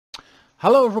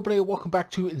Hello everybody, welcome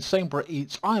back to INSANEBRIT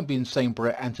Eats. I am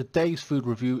INSANEBRIT and today's food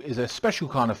review is a special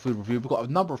kind of food review. We've got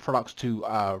a number of products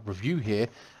to review here,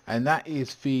 and that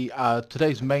is the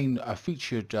today's main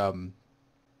featured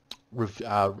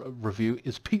review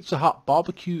is Pizza Hut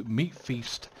Barbecue Meat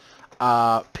Feast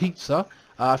Pizza.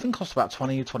 I think it costs about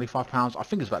 25 pounds. I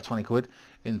think it's about 20 quid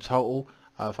in total.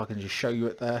 If I can just show you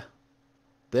it there.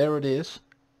 There it is.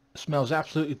 It smells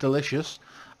absolutely delicious.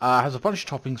 Has a bunch of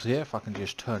toppings here. If I can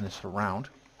just turn this around.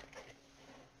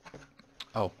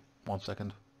 Oh, 1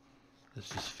 second. There's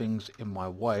just things in my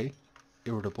way.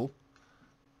 Irritable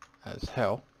as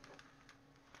hell.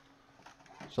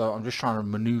 So I'm just trying to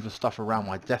maneuver stuff around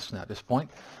my desk now at this point.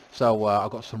 So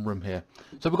I've got some room here.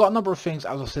 So we've got a number of things,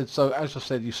 as I said. So as I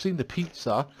said, you've seen the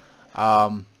pizza.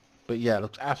 But yeah, it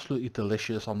looks absolutely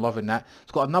delicious. I'm loving that.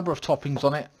 It's got a number of toppings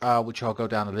on it, which I'll go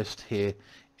down the list here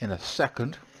in a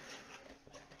second.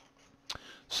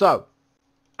 So,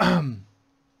 it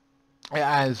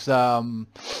has ham,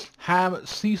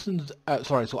 seasoned, it's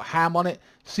got ham on it,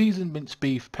 seasoned minced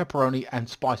beef, pepperoni, and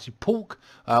spicy pork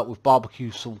with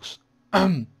barbecue sauce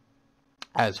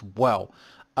as well.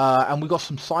 And we got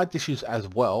some side dishes as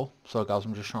well. So, guys,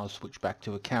 I'm just trying to switch back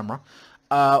to a camera.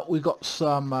 We got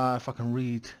some, if I can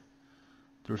read.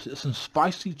 There's some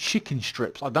spicy chicken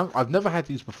strips. I've never had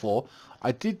these before.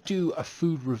 I did do a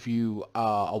food review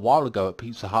a while ago at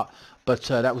Pizza Hut, but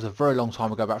that was a very long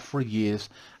time ago, about 3 years,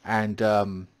 and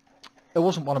it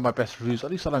wasn't one of my best reviews.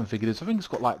 At least I don't think it is. I think it's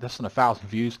got like less than 1,000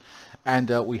 views, and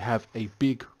we have a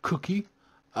big cookie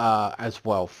as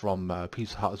well from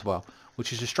Pizza Hut as well,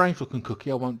 which is a strange looking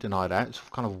cookie. I won't deny that. It's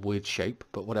kind of a weird shape,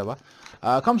 but whatever.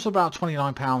 Comes to about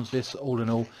 £29 this all in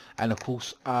all, and of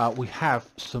course we have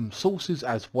some sauces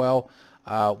as well,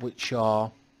 which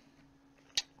are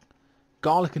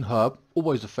garlic and herb,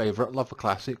 always a favourite, love the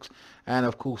classics, and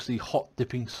of course the hot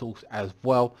dipping sauce as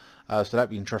well. So that'd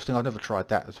be interesting. I've never tried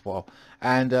that as well.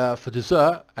 And for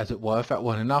dessert, as it were, if that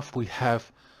weren't enough, we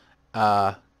have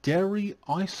dairy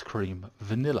ice cream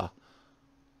vanilla.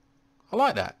 I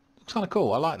like that. It's kind of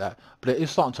cool. I like that, but it is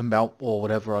starting to melt or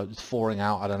whatever. It's thawing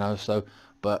out. I don't know. So,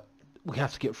 but we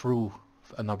have to get through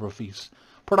a number of these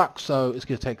products, so it's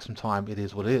going to take some time. It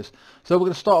is what it is. So we're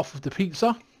going to start off with the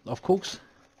pizza, of course,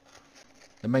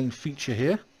 the main feature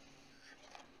here.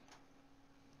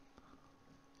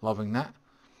 Loving that.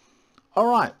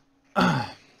 All right.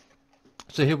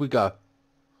 So here we go.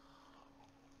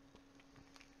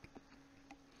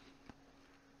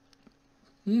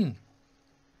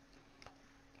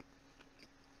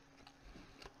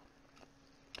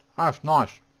 That's nice.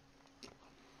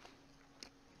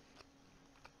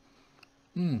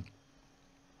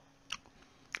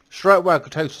 Straight away I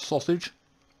could taste the sausage.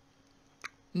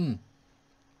 Oh,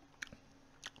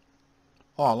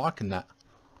 I'm liking that.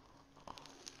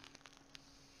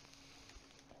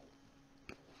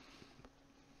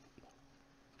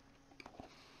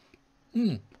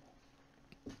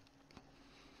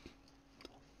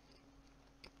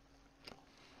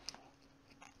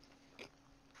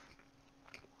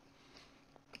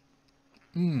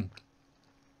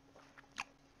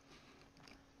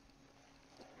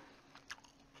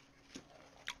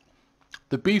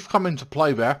 The beef come into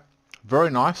play there. Very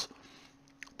nice.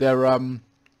 They're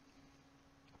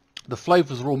the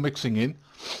flavours are all mixing in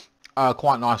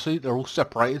quite nicely. They're all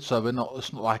separated, so they're not.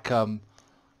 It's not like I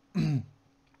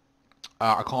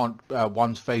can't.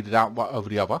 One's faded out over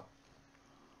the other.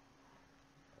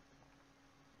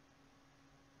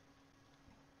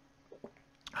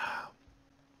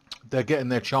 They're getting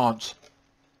their chance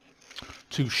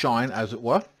to shine, as it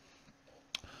were.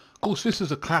 Of course, this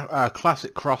is a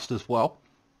classic crust as well.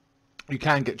 You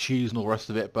can get cheese and all the rest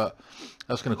of it, but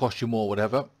that's going to cost you more,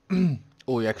 whatever.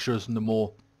 All the extras and the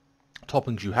more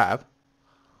toppings you have.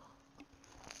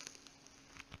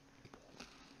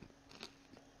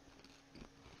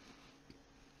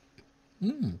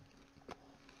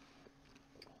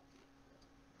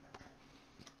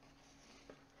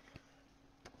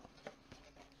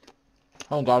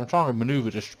 Hold on, I'm trying to maneuver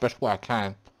this the best way I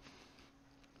can.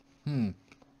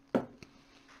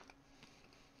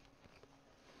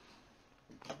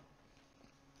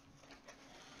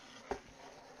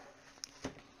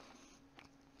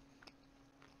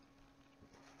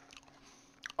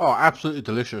 Oh, absolutely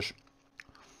delicious.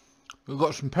 We've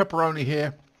got some pepperoni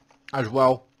here as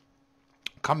well,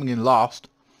 coming in last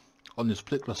on this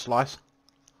particular slice.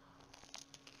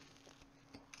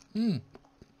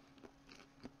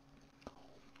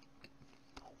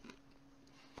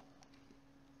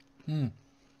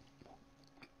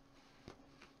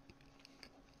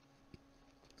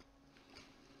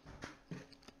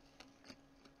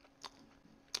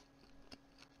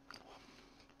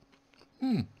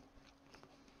 Hmm.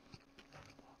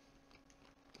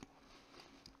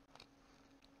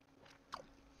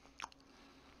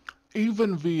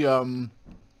 Even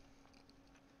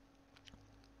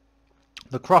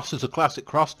the crust is a classic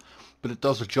crust, but it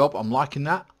does the job. I'm liking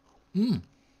that. Mm.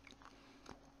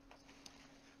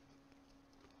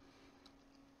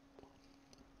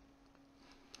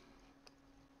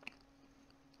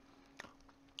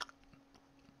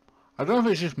 I don't know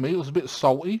if it's just me. It was a bit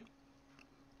salty.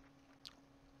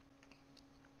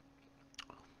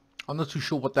 I'm not too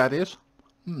sure what that is.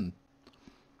 Hmm.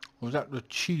 Or was that the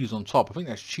cheese on top? I think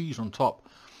that's cheese on top,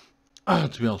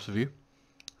 to be honest with you.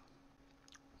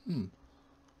 Hmm.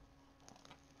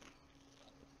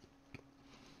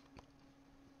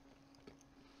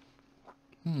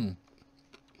 Hmm.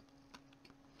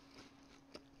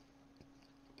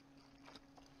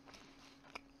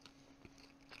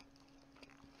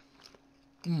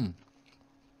 Hmm.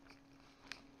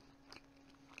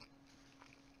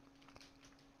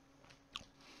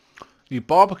 The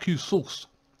barbecue sauce.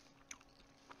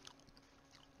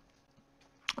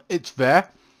 It's there.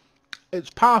 It's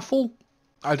powerful.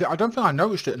 I don't think I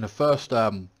noticed it in the first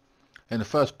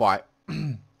bite,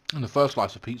 in the first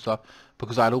slice of pizza,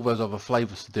 because I had all those other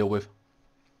flavors to deal with.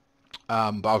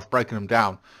 But I was breaking them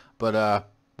down. But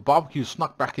the barbecue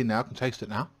snuck back in there. I can taste it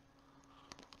now.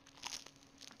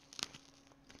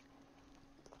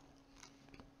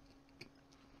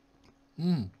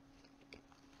 Mmm.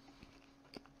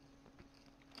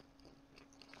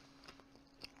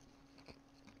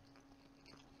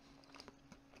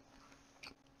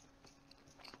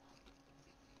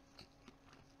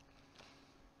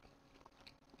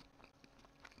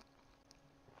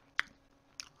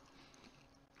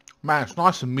 Man, it's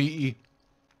nice and meaty.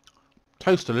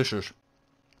 Tastes delicious.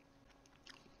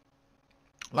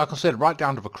 Like I said, right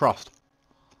down to the crust.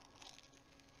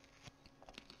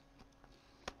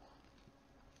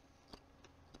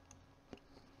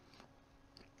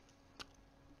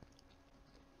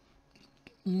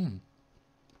 Mmm.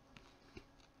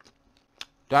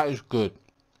 That is good.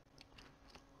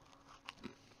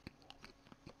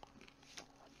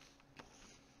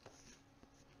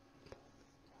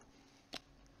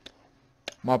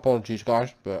 My apologies,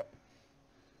 guys, but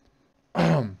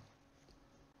my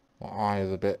eye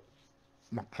is a bit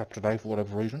mucked up today for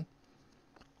whatever reason.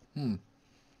 Mmm.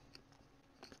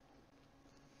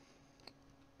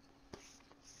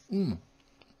 Mmm.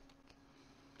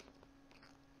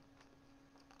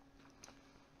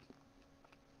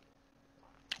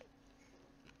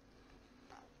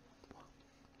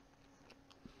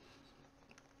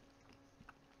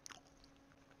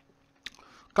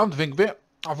 Come to think of it,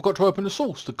 I forgot to open the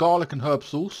sauce, the garlic and herb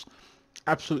sauce.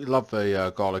 Absolutely love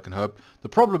the garlic and herb. The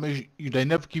problem is they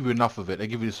never give you enough of it. They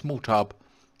give you a small tub.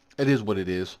 It is what it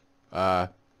is.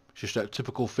 It's just that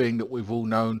typical thing that we've all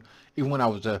known. Even when I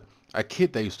was a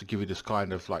kid, they used to give you this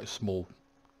kind of like small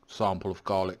sample of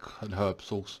garlic and herb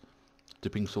sauce,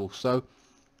 dipping sauce. So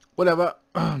whatever,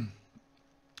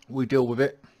 we deal with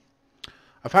it.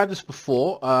 I've had this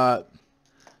before. The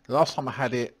last time I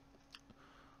had it,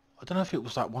 I don't know if it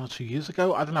was like 1 or 2 years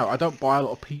ago. I don't know. I don't buy a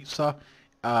lot of pizza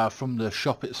from the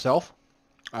shop itself.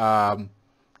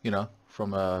 You know,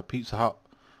 from a Pizza Hut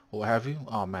or what have you.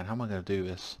 Oh man, how am I going to do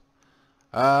this?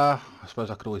 I suppose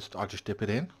I'll just dip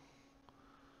it in.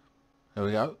 There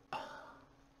we go.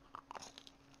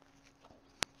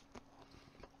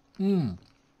 Mmm.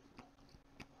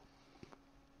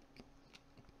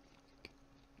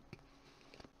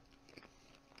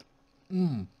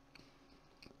 Mmm.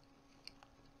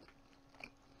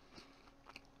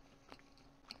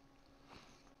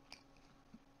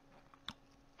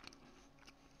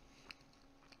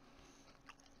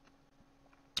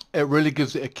 It really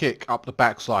gives it a kick up the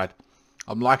backside.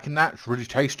 I'm liking that. It's really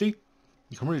tasty.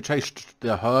 You can really taste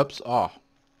the herbs. Oh.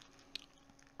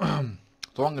 So I'm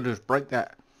going to just break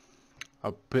that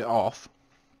a bit off,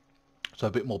 so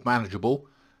a bit more manageable,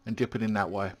 and dip it in that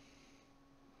way.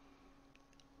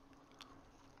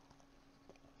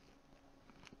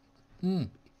 Mmm.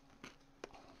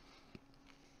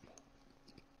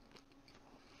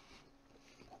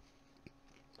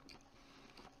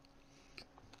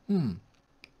 Mmm.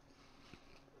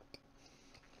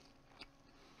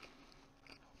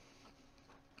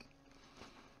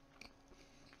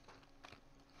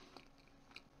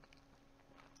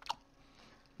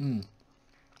 Mmm.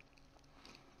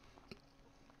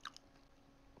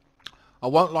 I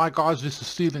won't lie, guys, this is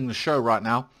stealing the show right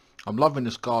now. I'm loving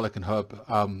this garlic and herb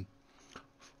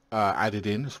added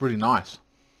in. It's really nice.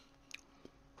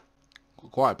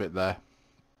 Quite a bit there.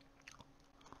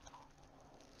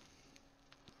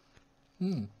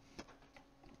 Mmm.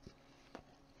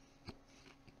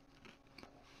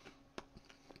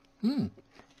 Hmm.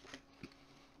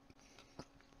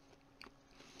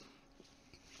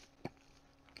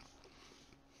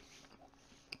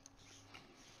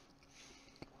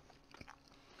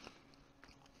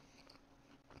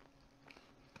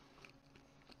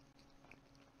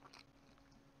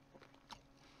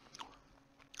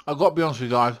 I've got to be honest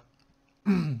with you guys.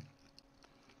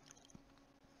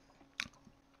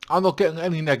 I'm not getting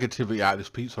any negativity out of this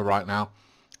pizza right now.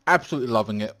 Absolutely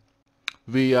loving it.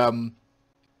 The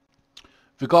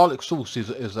garlic sauce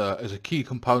is a key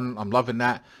component. I'm loving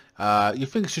that. You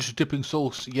think it's just a dipping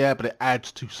sauce, yeah, but it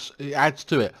adds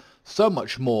to it so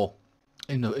much more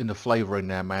in the flavour in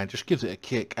there, man. Just gives it a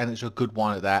kick, and it's a good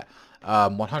one at that.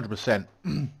 100%.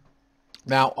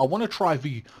 Now I want to try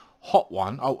the hot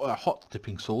one, hot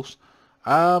dipping sauce.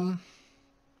 I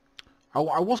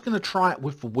was going to try it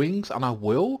with the wings, and I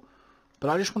will,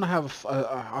 but I just want to have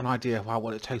an idea of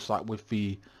what it tastes like with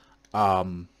the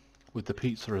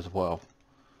pizza as well.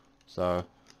 So,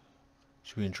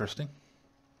 should be interesting.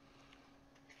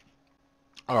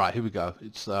 All right, here we go.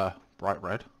 It's bright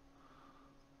red.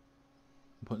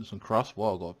 I'm putting some crust.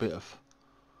 Well, I've got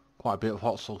quite a bit of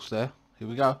hot sauce there. Here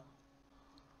we go.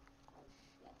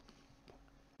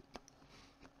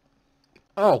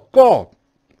 Oh God!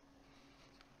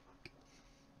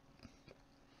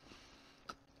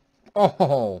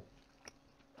 Oh.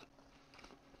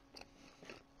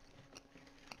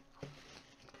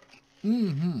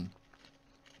 Mm-hmm.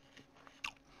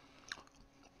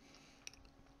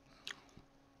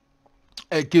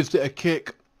 It gives it a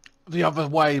kick the other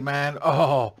way, man.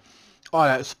 Oh,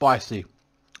 that's spicy.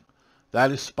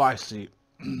 That is spicy.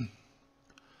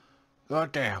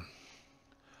 God damn.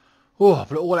 Oh,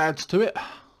 but it all adds to it.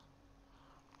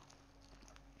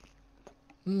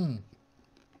 Mmm.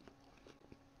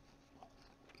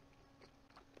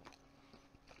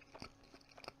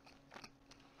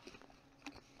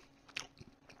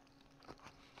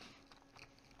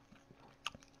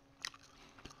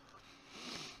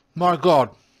 My God.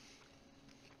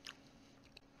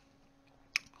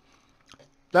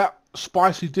 That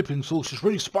spicy dipping sauce is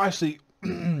really spicy.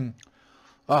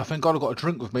 Oh, thank God I've got a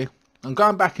drink with me. I'm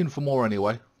going back in for more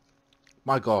anyway.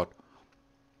 My God.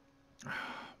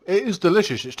 It is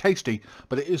delicious. It's tasty,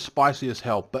 but it is spicy as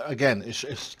hell. But again,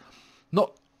 it's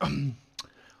not...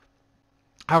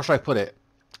 how should I put it?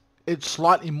 It's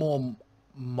slightly more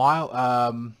mild...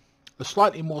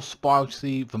 slightly more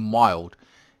spicy than mild.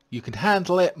 You can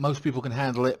handle it. Most people can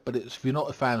handle it, but if you're not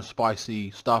a fan of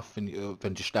spicy stuff, then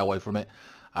just stay away from it.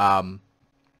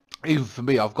 Even for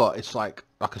me, it's like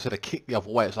I said, a kick the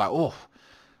other way. It's like, oh,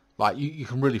 like you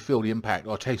can really feel the impact,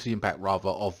 or taste the impact rather,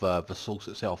 of the sauce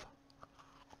itself.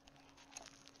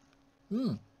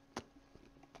 Mm.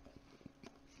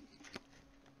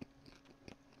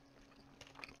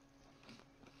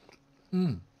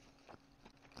 Mm.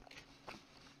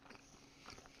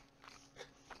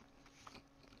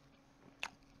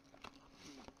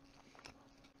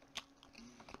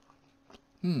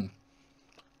 Mm.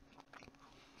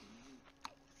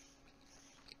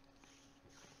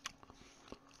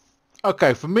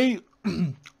 Okay, for me,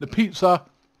 the pizza,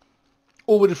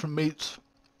 all the different meats,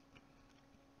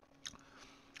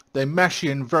 they mash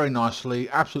in very nicely.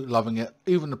 Absolutely loving it.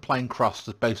 Even the plain crust,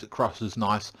 the basic crust, is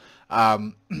nice.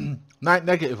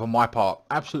 Negative on my part.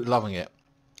 Absolutely loving it.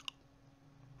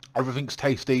 Everything's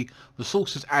tasty. The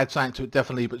sauces add something to it,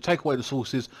 definitely, but take away the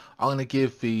sauces, I'm going to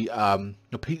give the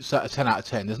pizza a 10 out of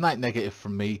 10. There's nothing negative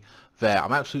from me there.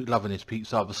 I'm absolutely loving this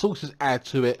pizza. The sauces add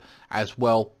to it as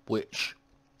well, which,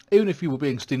 even if you were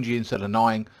being stingy instead of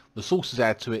 9, the sauces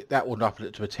add to it. That would up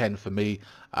it to a 10 for me.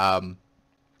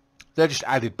 They're just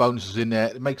added bonuses in there.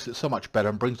 It makes it so much better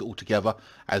and brings it all together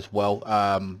as well.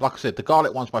 Like I said, the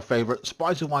garlic one's my favourite.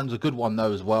 Spicy one's a good one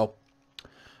though as well.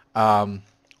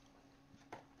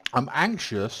 I'm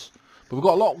anxious, but we've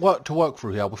got a lot of work to work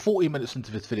through here. We're 40 minutes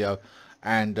into this video,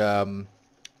 and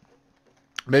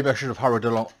maybe I should have hurried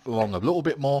along a little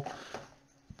bit more.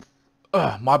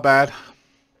 My bad.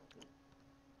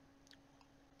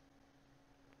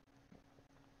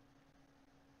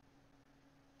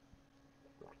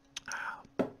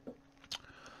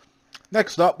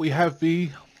 Next up, we have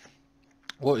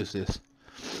what is this?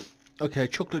 Okay,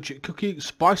 chocolate chip cookie,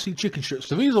 spicy chicken strips.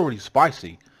 So these are already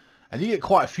spicy, and you get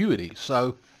quite a few of these.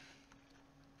 So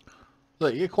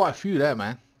look, you get quite a few there,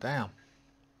 man. Damn.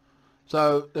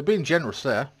 So they're being generous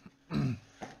there.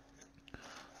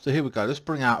 So here we go. Let's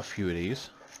bring out a few of these,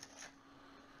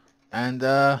 and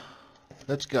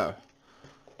let's go.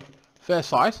 Fair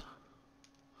size.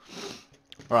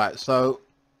 All right, so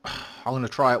I'm going to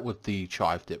try it with the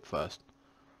chive dip first.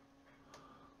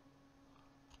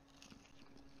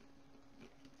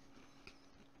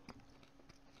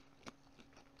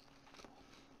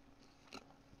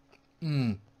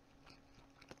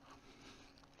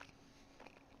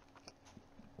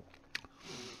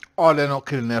 Oh, they're not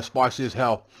kidding. They're spicy as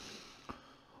hell.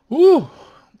 Woo!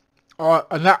 Alright,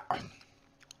 and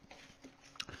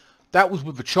that was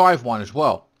with the chive one as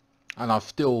well. And I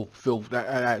still feel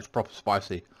that's proper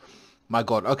spicy. My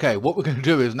God. Okay, what we're going to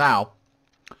do is now...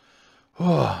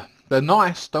 they're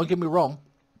nice, don't get me wrong.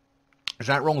 There's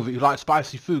nothing wrong with it. You like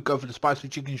spicy food, go for the spicy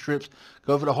chicken strips.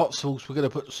 Go for the hot sauce. We're going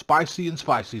to put spicy and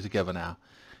spicy together now.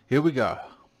 Here we go.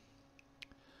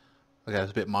 Okay,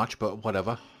 that's a bit much, but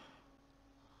whatever.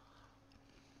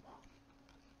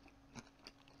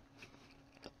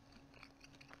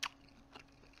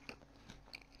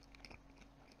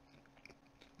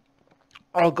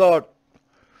 Oh God.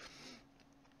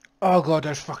 Oh God,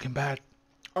 that's fucking bad.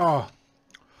 Oh.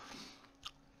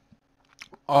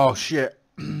 Oh shit.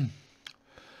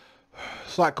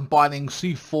 It's like combining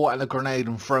C4 and a grenade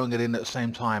and throwing it in at the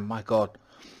same time. My God.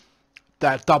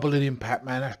 That doubling impact,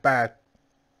 man. That's bad.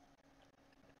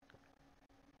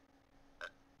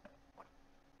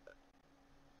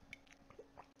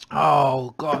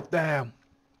 Oh, God damn.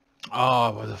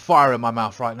 Oh, there's a fire in my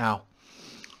mouth right now.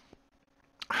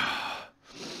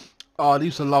 Oh,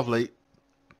 these are lovely.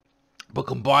 But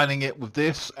combining it with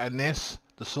this and this,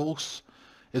 the sauce,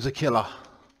 is a killer.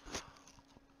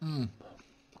 Mmm.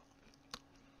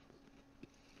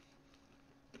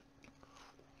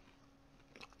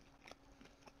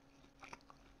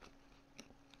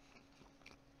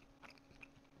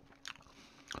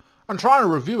 I'm trying to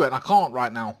review it and I can't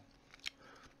right now.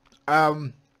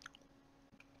 The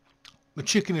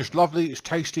chicken is lovely, it's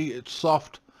tasty, it's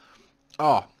soft.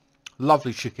 Oh,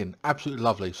 lovely chicken, absolutely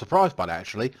lovely. Surprised by that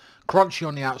actually. Crunchy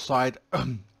on the outside.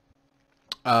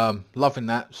 Loving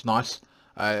that, it's nice.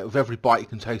 With every bite you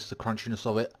can taste the crunchiness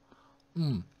of it.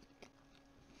 Mmm.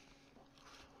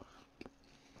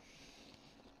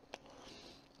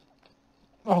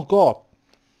 Oh God.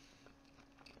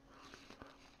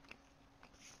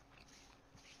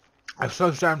 It's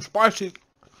so damn spicy.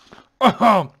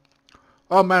 Oh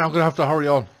man, I'm gonna have to hurry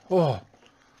on. Oh.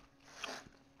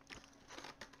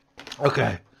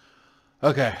 Okay.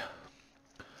 Okay.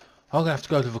 I'm gonna have to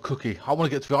go to the cookie. I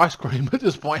want to get to the ice cream at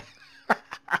this point.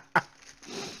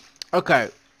 Okay.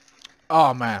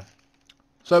 Oh man.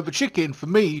 So the chicken, for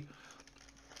me,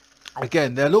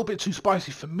 again, they're a little bit too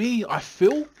spicy for me, I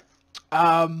feel.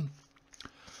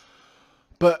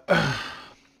 But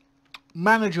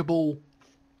manageable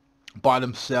by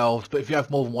themselves, but if you have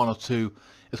more than one or two,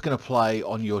 it's going to play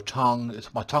on your tongue.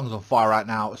 My tongue's on fire right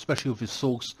now, especially with this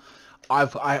sauce. I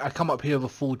come up here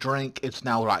with a full drink. It's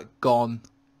now like gone.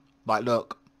 Like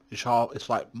look, it's half. It's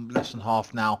like less than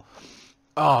half now.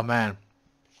 Oh man,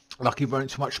 lucky there ain't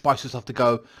too much spicy stuff to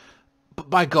go. But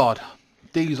by God,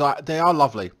 they are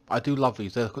lovely. I do love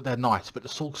these. They're nice, but the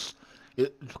sauce,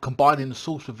 combining the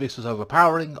sauce with this is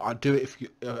overpowering. I'd do it if you.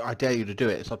 I dare you to do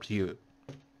it. It's up to you.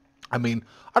 I mean,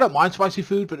 I don't mind spicy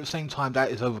food, but at the same time,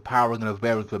 that is overpowering and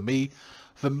overbearing for me.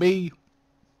 For me,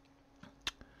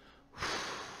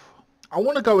 I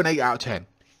want to go an 8 out of 10.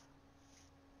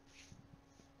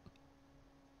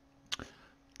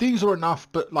 These are enough,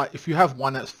 but like if you have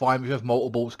one, that's fine. If you have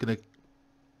multiple, it's going to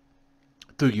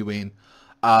do you in.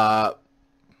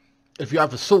 If you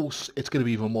have a sauce, it's going to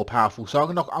be even more powerful. So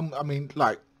I'm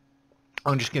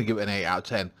just going to give it an 8 out of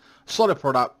 10. Solid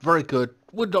product, very good.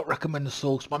 Would not recommend the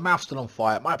sauce. My mouth's still on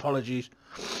fire. My apologies.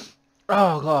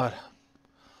 Oh God.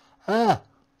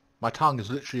 My tongue is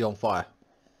literally on fire.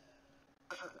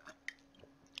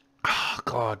 Oh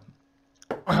God.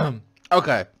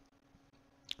 Okay.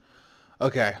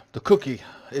 Okay. The cookie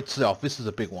itself. This is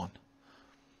a big one.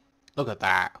 Look at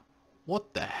that.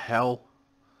 What the hell?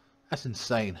 That's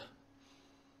insane.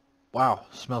 Wow.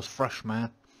 Smells fresh, man.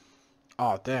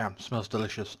 Oh damn. Smells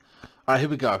delicious. Alright, here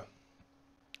we go.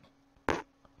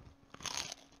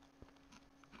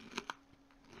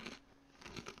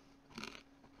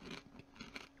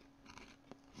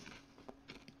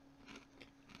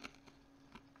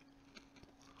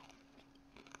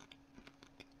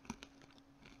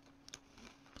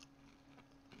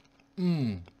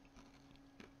 Mmm.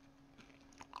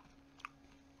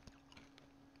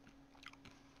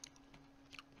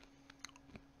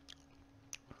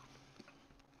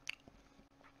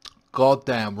 God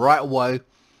damn, right away.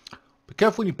 Be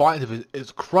careful when you bite into it.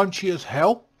 It's crunchy as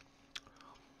hell.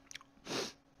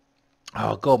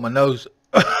 Oh God, my nose.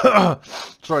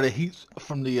 Sorry, the heat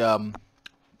from the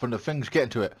things getting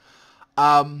to it.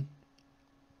 Oh,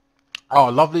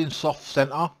 lovely and soft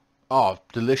center. Oh,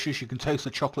 delicious. You can taste the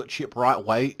chocolate chip right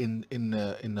away in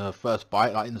the first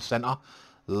bite, like in the center.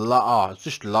 Oh, it's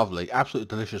just lovely. Absolutely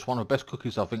delicious. One of the best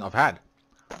cookies I think I've had.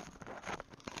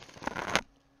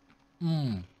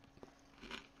 Mmm.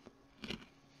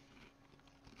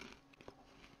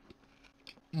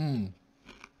 Mmm.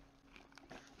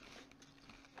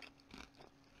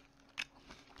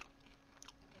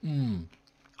 Mmm.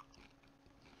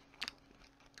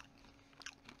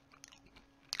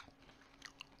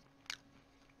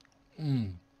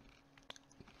 Mmm.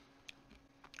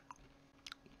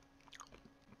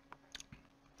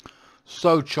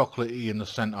 So chocolatey in the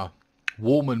center,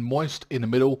 warm and moist in the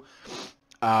middle.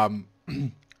 You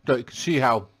can see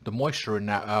how the moisture in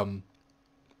that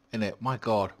in it. My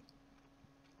God,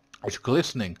 it's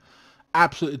glistening,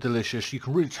 absolutely delicious. You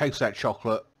can really taste that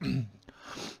chocolate,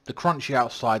 the crunchy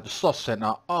outside, the soft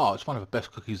center. Oh, it's one of the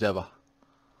best cookies ever.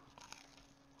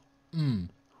 Mmm.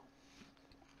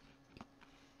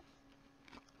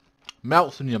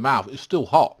 Melts in your mouth. It's still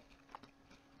hot.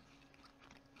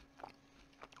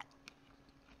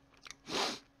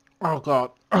 Oh God.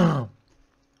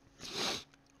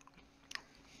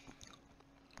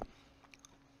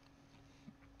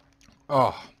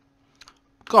 Oh,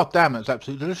 God damn it, it's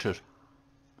absolutely delicious.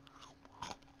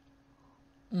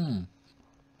 Mmm.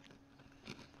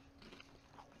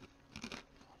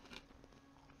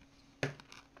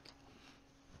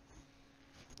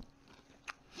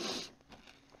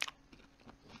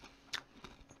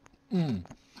 Mmm.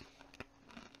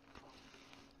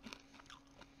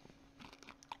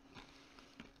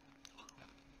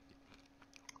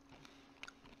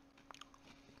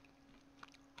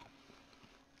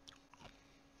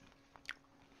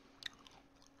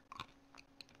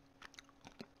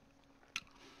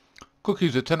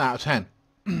 Cookies are 10 out of 10.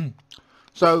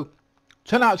 So,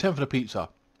 10 out of 10 for the pizza.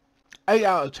 8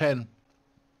 out of 10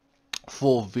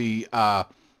 for the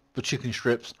chicken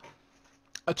strips.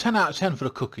 A 10 out of 10 for the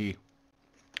cookie.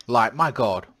 Like, my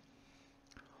God.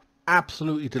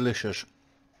 Absolutely delicious.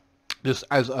 Just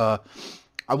as I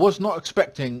was not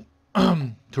expecting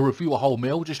to review a whole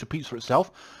meal, just a pizza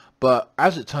itself. But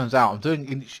as it turns out, I'm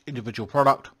doing each individual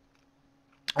product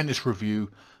in this review,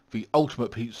 the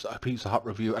ultimate Pizza Hut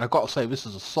review. And I've got to say, this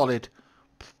is a solid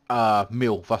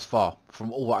meal thus far.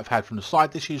 From all that I've had, from the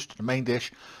side dishes to the main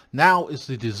dish. Now is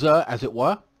the dessert, as it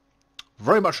were.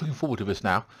 Very much looking forward to this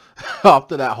now.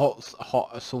 After that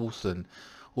hot sauce and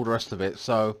all the rest of it.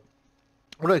 So,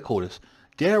 what do they call this?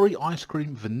 Dairy ice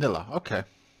cream vanilla. Okay.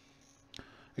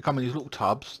 They come in these little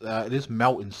tubs. It is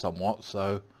melting somewhat,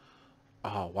 so...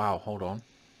 Oh, wow. Hold on.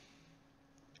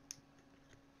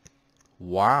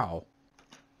 Wow.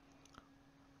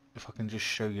 If I can just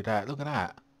show you that. Look at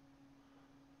that.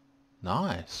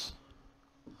 Nice.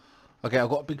 Okay, I've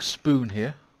got a big spoon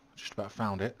here. Just about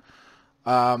found it.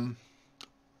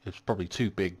 It's probably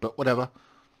too big, but whatever.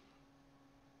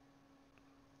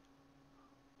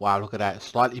 Wow, look at that. It's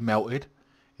slightly melted.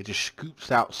 It just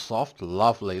scoops out soft.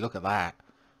 Lovely. Look at that.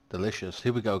 Delicious.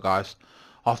 Here we go, guys.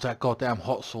 After that goddamn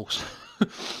hot sauce.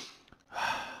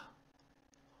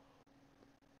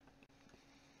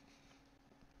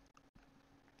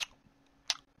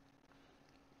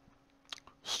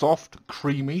 Soft,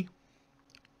 creamy.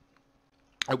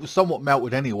 It was somewhat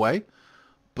melted anyway,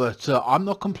 but I'm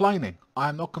not complaining.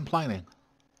 I'm not complaining.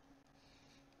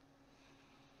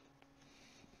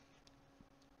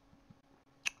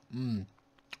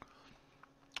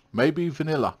 Maybe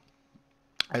vanilla.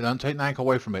 I don't take anything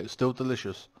away from it. It's still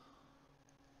delicious.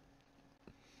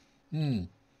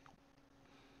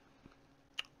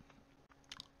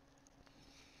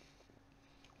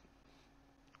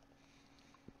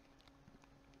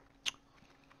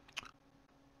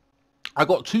 I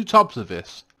got 2 tubs of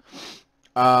this.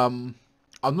 I'm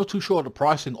not too sure of the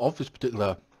pricing of this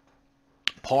particular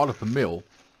part of the meal,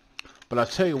 but I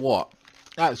tell you what,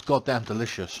 that is goddamn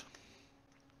delicious.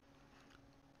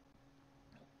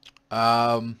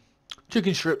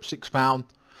 Chicken strip, £6.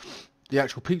 The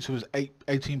actual pizza was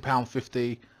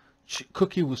 £18.50.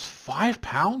 Cookie was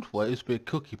 £5. Well, it's a big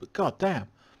cookie, but goddamn.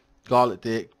 Garlic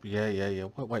dip, yeah.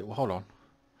 Wait, well, hold on.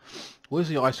 Where's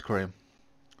the ice cream?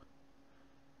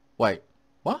 Wait,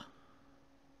 what?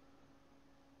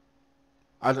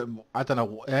 I don't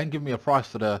know. It ain't giving me a price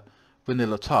for the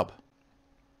vanilla tub.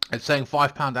 It's saying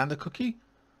 £5 and a cookie.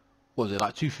 What was it,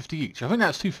 like 2.50 each? I think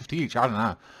that's 2.50 each. I don't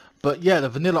know. But yeah, the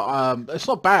vanilla. It's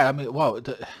not bad. I mean, well,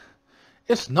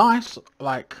 it's nice.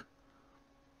 Like,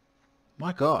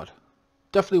 my God,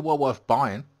 definitely well worth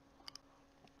buying.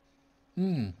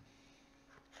 You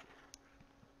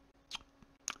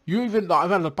even like,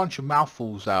 I've had a bunch of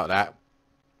mouthfuls out of that,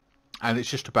 and it's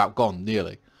just about gone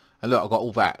nearly. And look, I got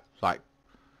all that. Like,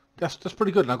 that's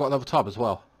pretty good. And I got another tub as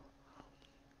well.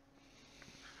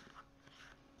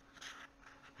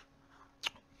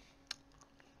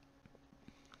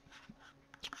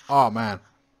 Oh man.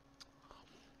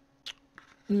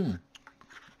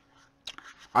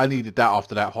 I needed that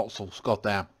after that hot sauce. God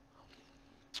damn.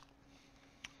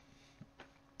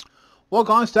 Well,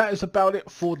 guys, that is about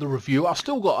it for the review. I've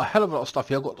still got a hell of a lot of stuff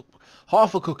here. I've got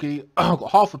half a cookie, I've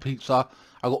got half a pizza,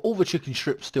 I've got all the chicken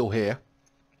strips still here.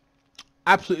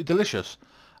 Absolutely delicious.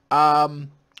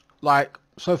 Like,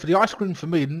 so for the ice cream, for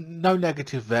me, no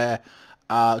negative there.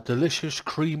 Delicious,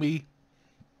 creamy,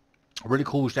 really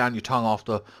cools down your tongue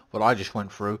after what I just went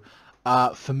through.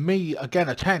 For me, again,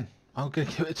 a 10. I'm going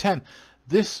to give it a 10.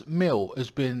 This meal has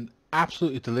been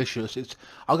absolutely delicious.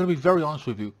 I'm going to be very honest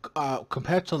with you.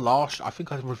 Compared to last, I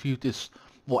think I reviewed this,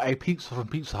 well, a pizza from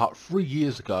Pizza Hut 3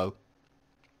 years ago.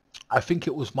 I think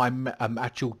it was my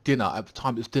actual dinner. At the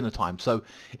time, it was dinner time. So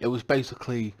it was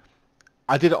basically,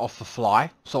 I did it off the fly.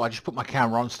 So I just put my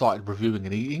camera on, started reviewing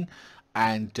and eating.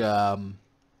 And,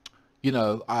 you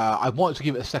know, I wanted to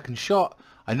give it a second shot.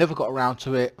 I never got around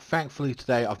to it. Thankfully,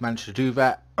 today I've managed to do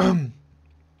that.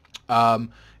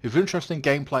 If you're interested in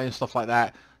gameplay and stuff like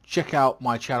that, check out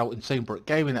my channel, INSANEBRIT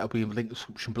Gaming. That'll be in the link in the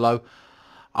description below.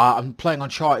 I'm playing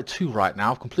Uncharted 2 right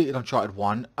now. I've completed Uncharted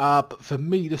 1. But for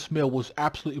me, this meal was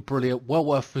absolutely brilliant. Well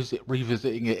worth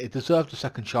revisiting it. It deserved a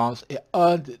second chance. It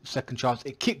earned a second chance.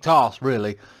 It kicked ass,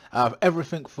 really.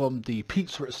 Everything from the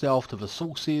pizza itself to the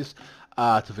sauces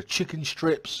to the chicken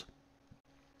strips.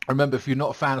 Remember, if you're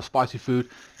not a fan of spicy food,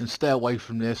 then stay away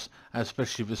from this, and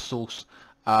especially this sauce.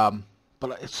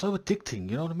 But it's so addicting,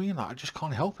 you know what I mean? Like, I just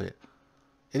can't help it.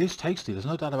 It is tasty, there's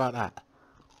no doubt about that.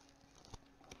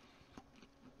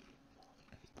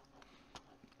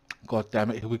 God damn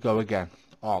it, here we go again.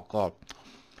 Oh, God.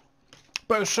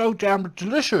 But it's so damn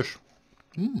delicious.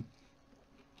 Mmm.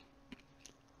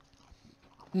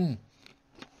 Mmm.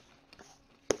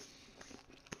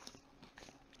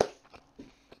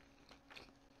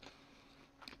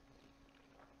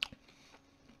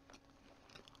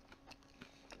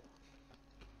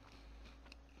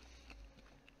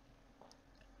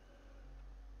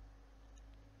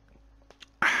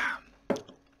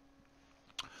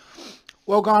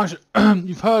 Well, guys,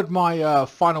 you've heard my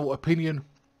final opinion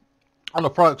on the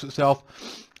product itself.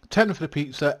 10 for the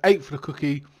pizza, 8 for the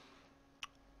cookie.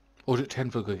 Or was it 10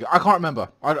 for the cookie? I can't remember.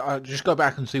 I just go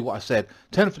back and see what I said.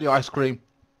 10 for the ice cream.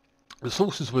 The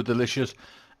sauces were delicious.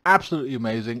 Absolutely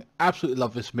amazing. Absolutely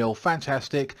love this meal.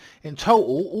 Fantastic. In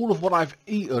total, all of what I've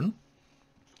eaten,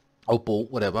 or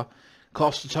bought, whatever,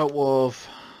 cost a total of...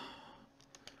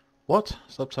 What?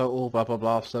 Subtotal, blah, blah,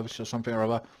 blah, service or something or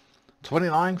other.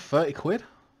 29, 30 quid?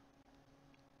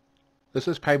 This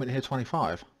says payment here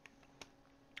 25.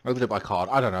 Over there by card,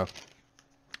 I don't know.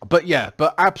 But yeah,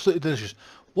 but absolutely delicious.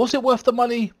 Was it worth the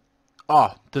money?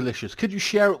 Ah, delicious. Could you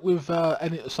share it with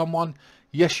someone?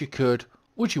 Yes, you could.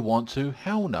 Would you want to?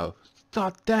 Hell no.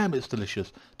 God damn, it's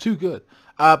delicious. Too good.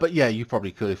 But yeah, you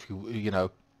probably could if you know,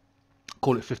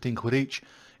 call it 15 quid each.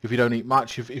 If you don't eat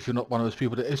much, if you're not one of those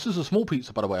people that... This is a small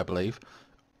pizza, by the way, I believe.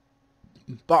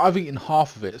 But I've eaten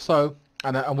half of it, so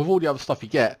and with all the other stuff you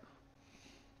get,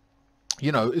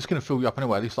 you know, it's going to fill you up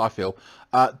anyway. At least I feel.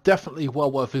 Definitely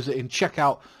well worth visiting. Check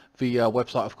out the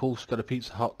website, of course. Go to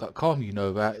pizzahut.com. You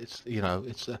know that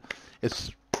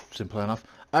it's simple enough.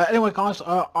 Anyway, guys,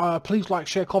 please like,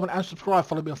 share, comment, and subscribe.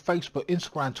 Follow me on Facebook,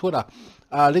 Instagram, Twitter.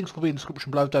 Links will be in the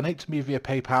description below. Donate to me via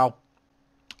PayPal.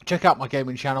 Check out my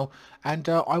gaming channel, and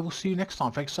I will see you next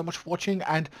time. Thanks so much for watching,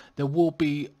 and there will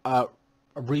be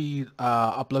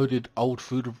uploaded old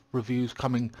food reviews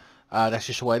coming. That's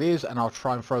just the way it is, and I'll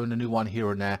try and throw in a new one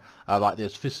here and there like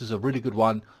this. This is a really good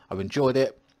one. I've enjoyed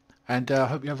it, and I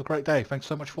hope you have a great day. Thanks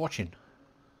so much for watching.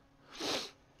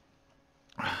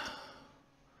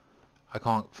 I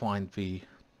can't find a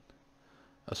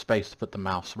space to put the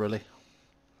mouse, really.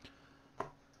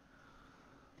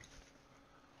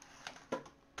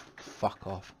 Fuck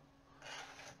off.